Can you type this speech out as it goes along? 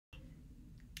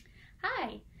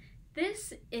Hi,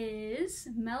 this is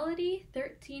Melody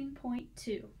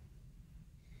 13.2.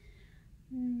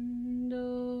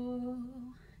 Do,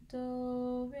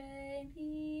 do, re,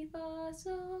 mi, fa,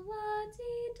 sol, la,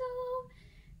 ti, do,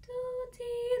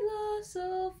 ti, la,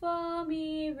 sol, fa,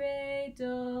 mi, re,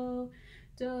 do,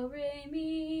 re,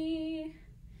 mi.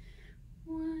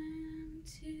 1,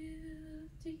 2,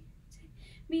 3,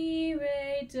 mi,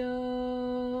 re,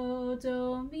 do,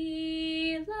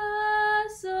 mi, la,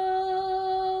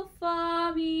 sol,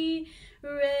 fa, mi,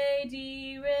 re,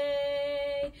 di,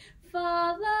 re,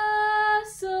 fa, la,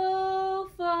 sol,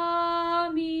 fa,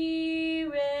 mi,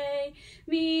 re,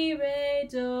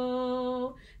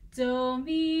 do,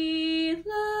 mi,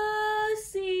 la,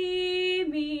 si,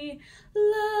 mi,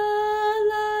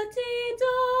 la, ti,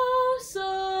 do,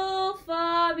 sol,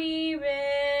 fa, mi,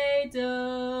 re, do.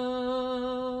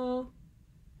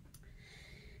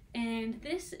 And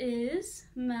this is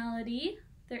Melody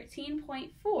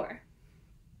 13.4.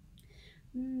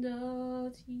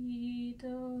 Do, ti,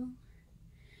 do,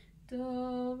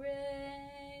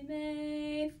 re,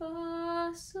 mi,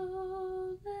 fa,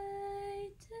 sol, la,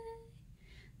 ti,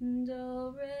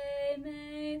 do, re,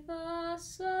 mi, fa,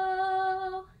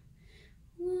 sol.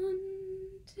 1,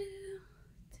 2,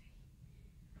 3.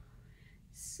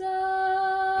 Sol,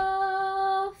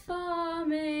 fa,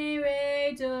 mi,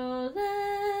 re, do,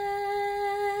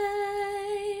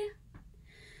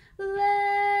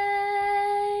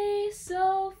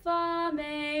 sol, fa,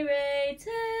 mi, re,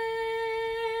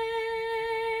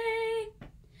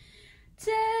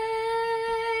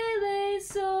 le,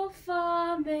 sol,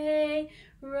 fa, mi,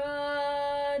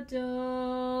 ra,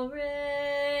 do,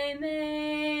 re,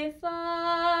 mi,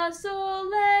 fa, sol,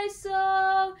 la,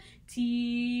 sol,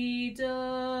 ti, do.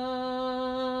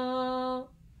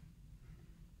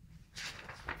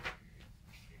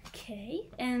 Okay,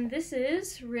 and this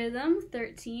is rhythm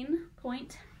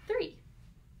 13.3.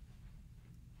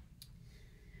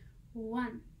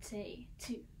 1, 2,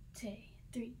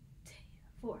 3,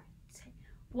 4.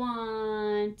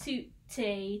 1, 2,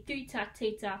 3, ta,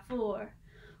 ta, 4.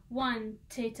 1,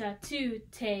 2, 3,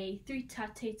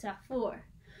 ta, 4.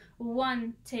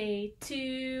 1,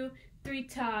 2, 3,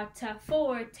 ta,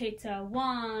 4, ta,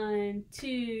 1,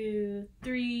 2,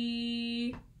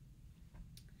 3.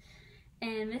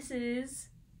 And this is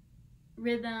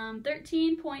rhythm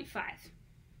 13.5.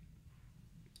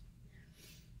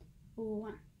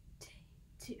 1,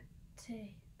 2,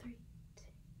 3.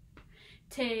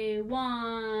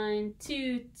 1,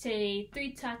 2, 3,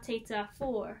 ta,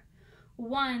 4.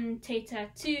 1,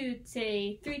 2,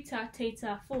 3,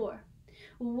 ta, 4.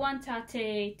 1,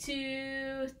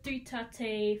 2, 3, ta,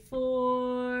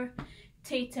 4.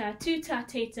 Ta, 2, ta,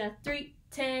 3,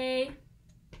 ta.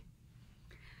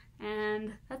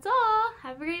 And that's all.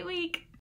 Have a great week.